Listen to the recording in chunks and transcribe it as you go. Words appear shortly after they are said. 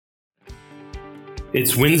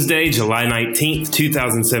It's Wednesday, July 19th,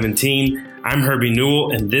 2017. I'm Herbie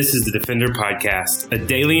Newell, and this is the Defender Podcast, a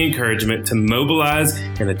daily encouragement to mobilize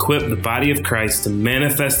and equip the body of Christ to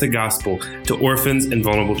manifest the gospel to orphans and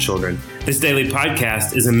vulnerable children. This daily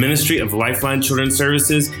podcast is a ministry of Lifeline Children's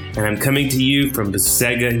Services, and I'm coming to you from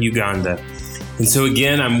Busega, Uganda. And so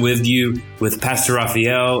again, I'm with you with Pastor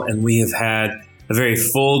Raphael, and we have had a very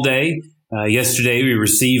full day. Yesterday, we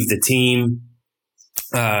received the team,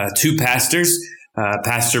 two pastors,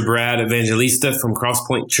 Pastor Brad Evangelista from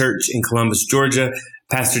Crosspoint Church in Columbus, Georgia,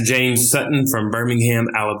 Pastor James Sutton from Birmingham,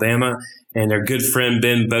 Alabama, and our good friend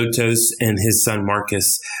Ben Botos and his son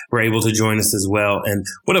Marcus were able to join us as well. And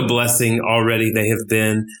what a blessing already they have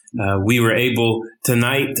been. We were able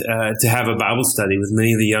tonight to have a Bible study with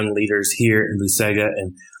many of the young leaders here in Busega.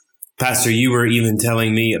 And Pastor, you were even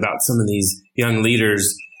telling me about some of these young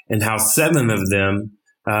leaders and how 7 of them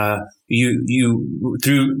you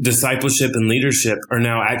through discipleship and leadership are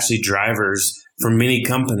now actually drivers for many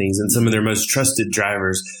companies and some of their most trusted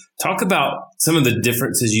drivers. Talk about some of the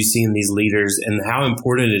differences you see in these leaders and how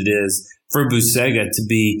important it is for Busega to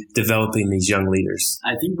be developing these young leaders.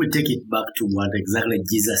 I think we take it back to what exactly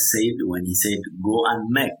Jesus said when he said, go and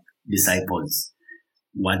make disciples.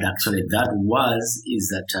 What actually that was is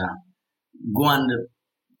that go and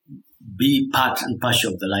be part and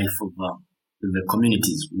parcel of the life of the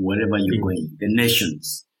communities, wherever you're going, the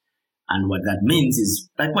nations. And what that means is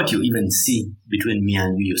like what you even see between me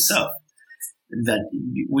and you yourself, that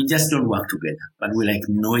we just don't work together, but we like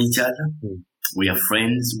know each other. We are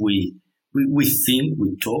friends. We think,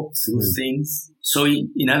 we talk through things. So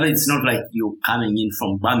in other words, it's not like you're coming in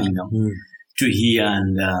from Birmingham to here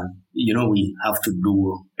and, we have to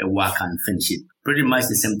do a work and finish it. Pretty much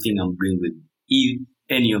the same thing I'm doing with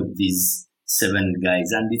any of these 7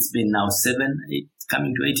 guys, and it's been now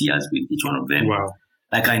coming to 8 years with each one of them. Wow.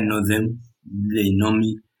 Like I know them, they know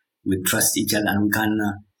me, we trust each other, and we can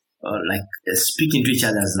speak into each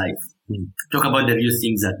other's life. Talk about the real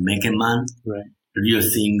things that make a man, right. The real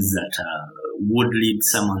things that would lead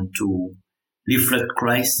someone to reflect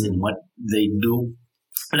Christ in what they do.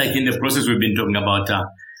 Like in the process, we've been talking about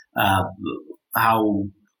how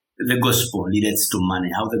the gospel leads to money,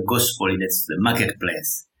 how the gospel leads to the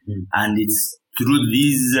marketplace. And it's through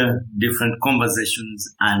these different conversations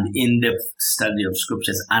and in-depth study of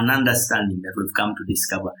scriptures and understanding that we've come to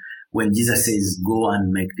discover when Jesus says, go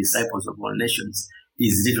and make disciples of all nations,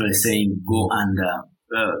 he's literally saying, go and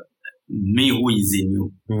me who is in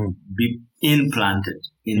you, be implanted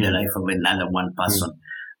in the life of another one person.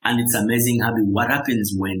 And it's amazing, Habi, what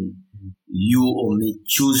happens when you or me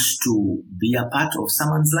choose to be a part of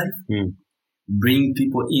someone's life, bring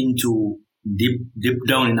people into deep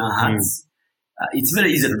down in our hearts. It's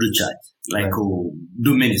very easy to do church,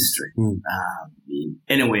 do ministry.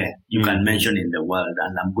 Anywhere you can mention in the world.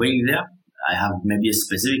 And I'm going there. I have maybe a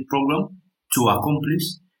specific program to accomplish,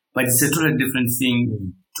 but it's a totally different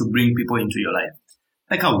thing to bring people into your life.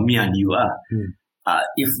 Like how me and you are.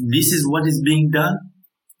 If this is what is being done,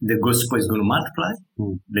 the gospel is going to multiply.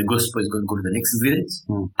 The gospel is going to go to the next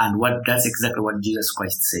village. And that's exactly what Jesus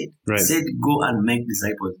Christ said. Right. He said, go and make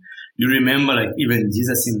disciples. You remember, even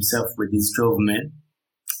Jesus himself with his 12 men,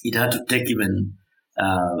 it had to take even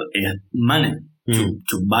money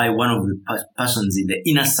to buy one of the persons in the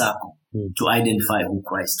inner circle to identify who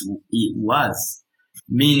Christ he was,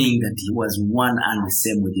 meaning that he was one and the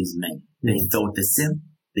same with his men. They thought the same.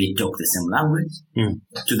 They talked the same language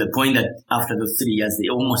to the point that after those 3 years, they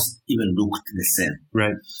almost even looked the same.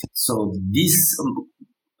 Right. So this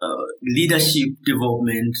leadership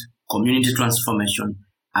development, community transformation,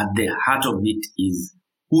 at the heart of it is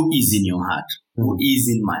who is in your heart, who is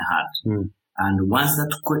in my heart. And once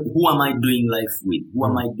who am I doing life with? Who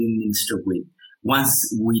am I doing ministry with? Once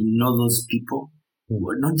we know those people,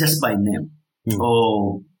 not just by name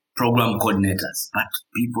or program coordinators, but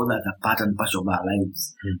people that are part and parcel of our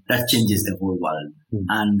lives, that changes the whole world.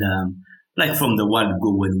 And like from the word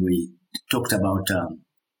go, when we talked about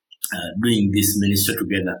doing this ministry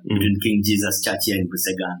together between King Jesus Church here in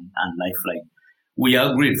Busega and Lifeline, we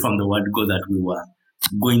agreed from the word go that we were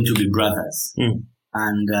going to be brothers.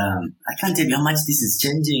 And I can't tell you how much this is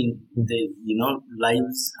changing the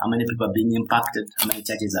lives, how many people are being impacted, how many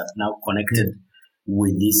churches are now connected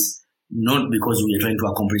with this. Not because we are trying to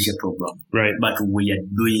accomplish a program, right? But we are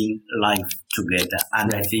doing life together.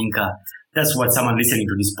 And I think that's what someone listening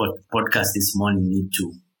to this podcast this morning need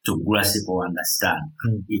to grasp or understand.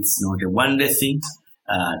 It's not a one-day thing.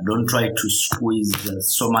 Don't try to squeeze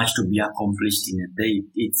so much to be accomplished in a day.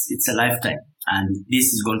 It's a lifetime. And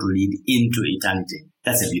this is going to lead into eternity.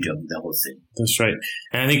 That's the beauty of the whole thing. That's right.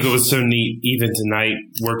 And I think it was so neat, even tonight,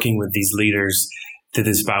 working with these leaders, to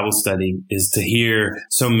this Bible study is to hear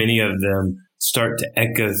so many of them start to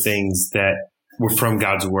echo things that were from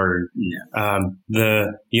God's word. Yeah.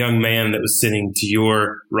 The young man that was sitting to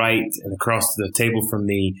your right and across the table from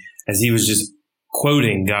me, as he was just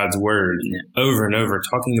quoting God's word over and over,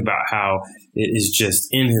 talking about how it is just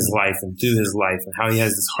in his life and through his life and how he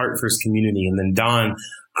has this heart for his community. And then Don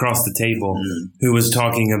across the table, who was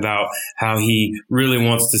talking about how he really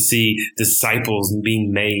wants to see disciples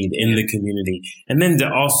being made in the community. And then to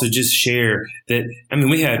also just share that, I mean,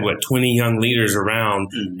 we had 20 young leaders around,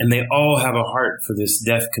 and they all have a heart for this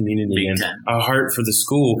deaf community and a heart for the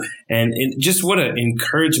school. And just what an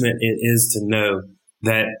encouragement it is to know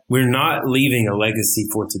that we're not leaving a legacy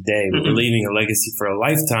for today, but we're leaving a legacy for a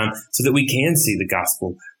lifetime so that we can see the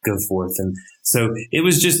gospel go forth. And so it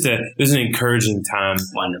was just it was an encouraging time.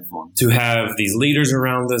 Wonderful. To have these leaders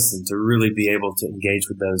around us and to really be able to engage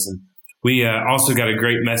with those. And we also got a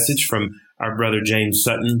great message from our brother James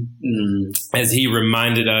Sutton as he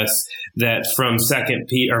reminded us that from 1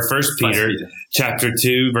 Peter chapter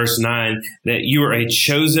 2, verse 9, that you are a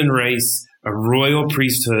chosen race, a royal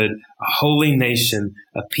priesthood, a holy nation,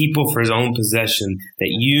 a people for his own possession, that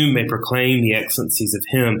you may proclaim the excellencies of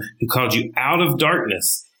him who called you out of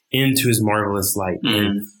darkness into his marvelous light.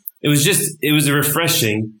 And it was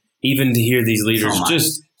refreshing even to hear these leaders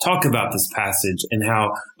just talk about this passage and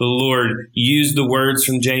how the Lord used the words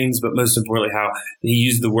from James, but most importantly, how he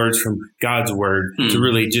used the words from God's word to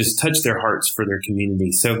really just touch their hearts for their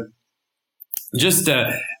community. So just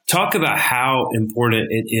talk about how important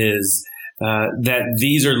it is that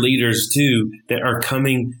these are leaders too that are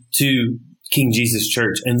coming to King Jesus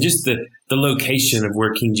Church, and just the location of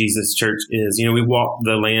where King Jesus Church is. You know, we walked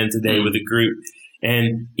the land today with a group,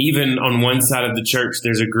 and even on one side of the church,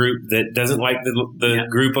 there's a group that doesn't like the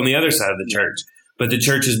group on the other side of the church, but the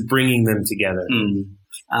church is bringing them together.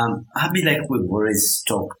 I feel like we've always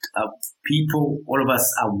talked. People, all of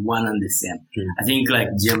us are one and the same. I think like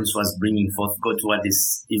James was bringing forth, go toward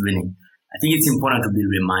this evening. I think it's important to be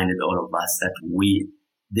reminded, all of us,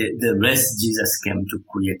 that the rest Jesus came to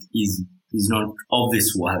create is not of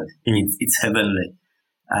this world. It's heavenly.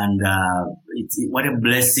 And what a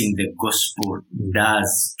blessing the gospel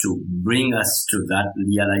does to bring us to that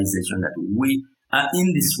realization that we are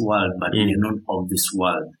in this world, but we are not of this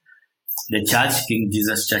world. The church, King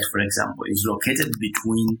Jesus Church, for example, is located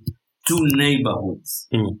between two neighborhoods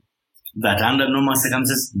that under normal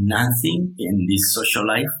circumstances, nothing in this social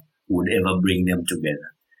life would ever bring them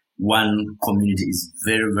together. One community is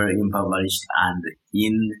very, very impoverished and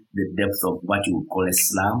in the depth of what you would call a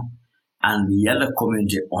slum. And the other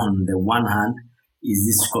community, on the one hand, is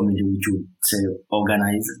this community which you would say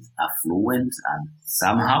organized, affluent, and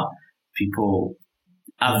somehow people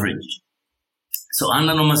average. So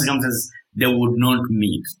under normal circumstances, they would not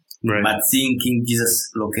meet. Right. But seeing King Jesus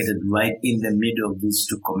located right in the middle of these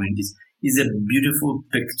two communities is a beautiful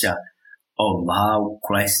picture of how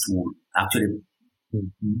Christ would actually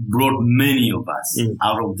brought many of us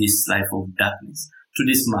out of this life of darkness to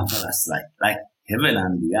this marvelous light. Like heaven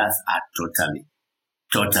and the earth are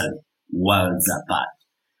totally worlds apart.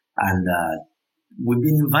 And we've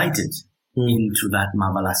been invited into that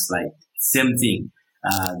marvelous light. Same thing.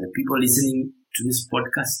 The people listening to this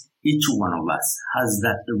podcast, each one of us has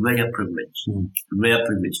that rare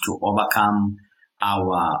privilege to overcome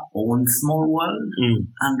our own small world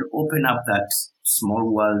and open up that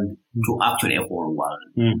small world to actually a whole world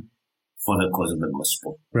for the cause of the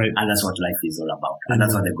gospel. Right. And that's what life is all about. And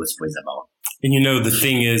that's what the gospel is about. And you know, the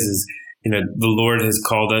thing is, you know, the Lord has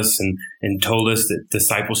called us and told us that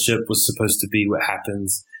discipleship was supposed to be what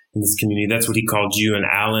happens in this community. That's what he called you and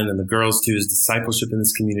Alan and the girls too, is discipleship in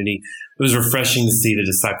this community. It was refreshing to see the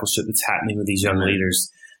discipleship that's happening with these young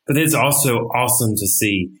leaders. But it's also awesome to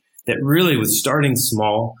see that really with starting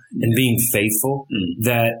small and being faithful,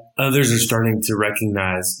 that others are starting to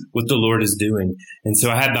recognize what the Lord is doing. And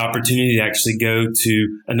so I had the opportunity to actually go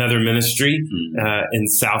to another ministry in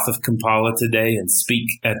south of Kampala today and speak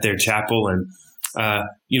at their chapel. And,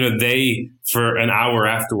 you know, they, for an hour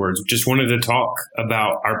afterwards, just wanted to talk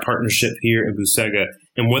about our partnership here in Busega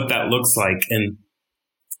and what that looks like. And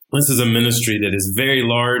this is a ministry that is very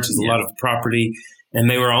large, has a lot of property, and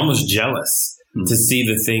they were almost jealous to see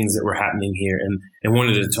the things that were happening here and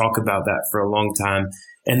wanted to talk about that for a long time.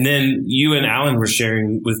 And then you and Alan were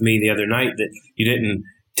sharing with me the other night that you didn't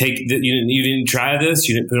you didn't try this,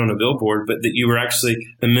 you didn't put it on a billboard, but that you were actually,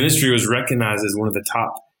 the ministry was recognized as one of the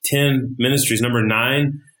top 10 ministries, number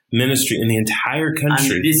 9 ministry in the entire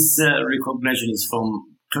country. And this recognition is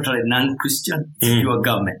from totally non-Christian, pure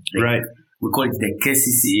government. Right. We call it the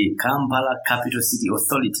KCCA, Kampala Capital City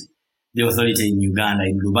Authority. The authority in Uganda,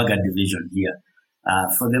 in Lubaga division here.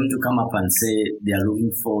 For them to come up and say they are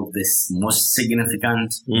looking for this most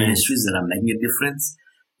significant ministries that are making a difference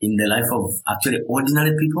in the life of actually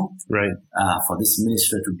ordinary people, right? For this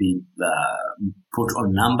ministry to be put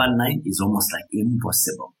on number 9 is almost like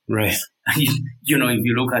impossible, right? If you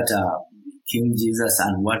look at King Jesus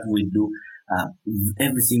and what we do,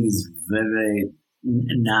 everything is very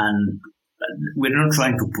we're not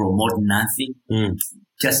trying to promote nothing,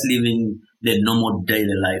 just living the normal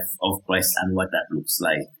daily life of Christ and what that looks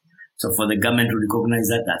like. So for the government to recognize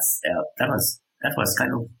that, that was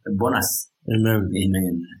kind of a bonus. Amen.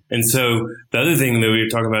 Amen. And so the other thing that we were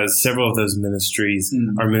talking about is several of those ministries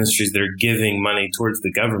are ministries that are giving money towards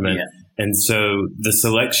the government. Yeah. And so the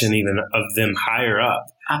selection even of them higher up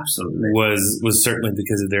absolutely was certainly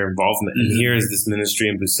because of their involvement. And here is this ministry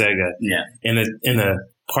in Busega, in a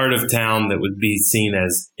part of town that would be seen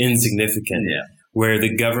as insignificant, where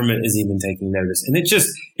the government is even taking notice. And it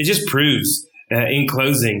just proves, in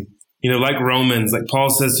closing, like Romans, like Paul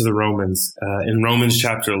says to the Romans, in Romans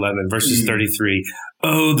chapter 11, verses 33,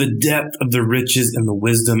 oh, the depth of the riches and the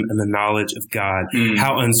wisdom and the knowledge of God.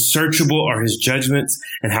 How unsearchable are his judgments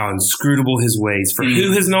and how inscrutable his ways. For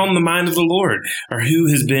who has known the mind of the Lord, or who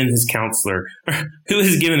has been his counselor, or who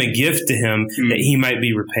has given a gift to him that he might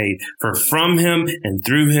be repaid? For from him and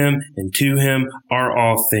through him and to him are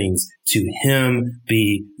all things. To him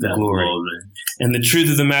be the glory. And the truth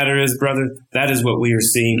of the matter is, brother, that is what we are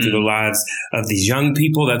seeing through the lives of these young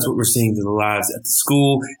people. That's what we're seeing through the lives at the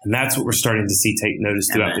school. And that's what we're starting to see take notice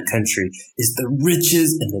throughout the country, is the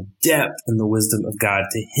riches and the depth and the wisdom of God.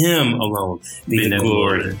 To him alone be the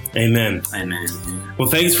glory. Amen. Amen. Well,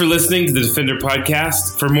 thanks for listening to the Defender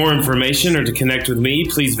Podcast. For more information or to connect with me,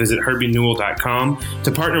 please visit herbienewell.com.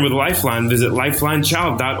 To partner with Lifeline, visit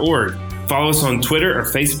lifelinechild.org. Follow us on Twitter or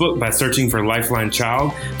Facebook by searching for Lifeline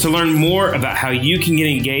Child. To learn more about how you can get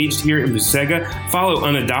engaged here in Busega, follow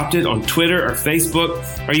Unadopted on Twitter or Facebook,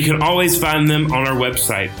 or you can always find them on our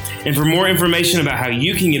website. And for more information about how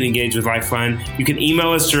you can get engaged with Lifeline, you can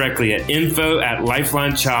email us directly at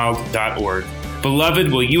info@lifelinechild.org.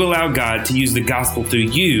 Beloved, will you allow God to use the gospel through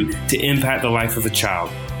you to impact the life of a child?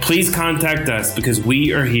 Please contact us because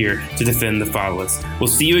we are here to defend the fatherless. We'll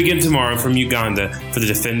see you again tomorrow from Uganda for the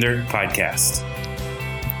Defender Podcast.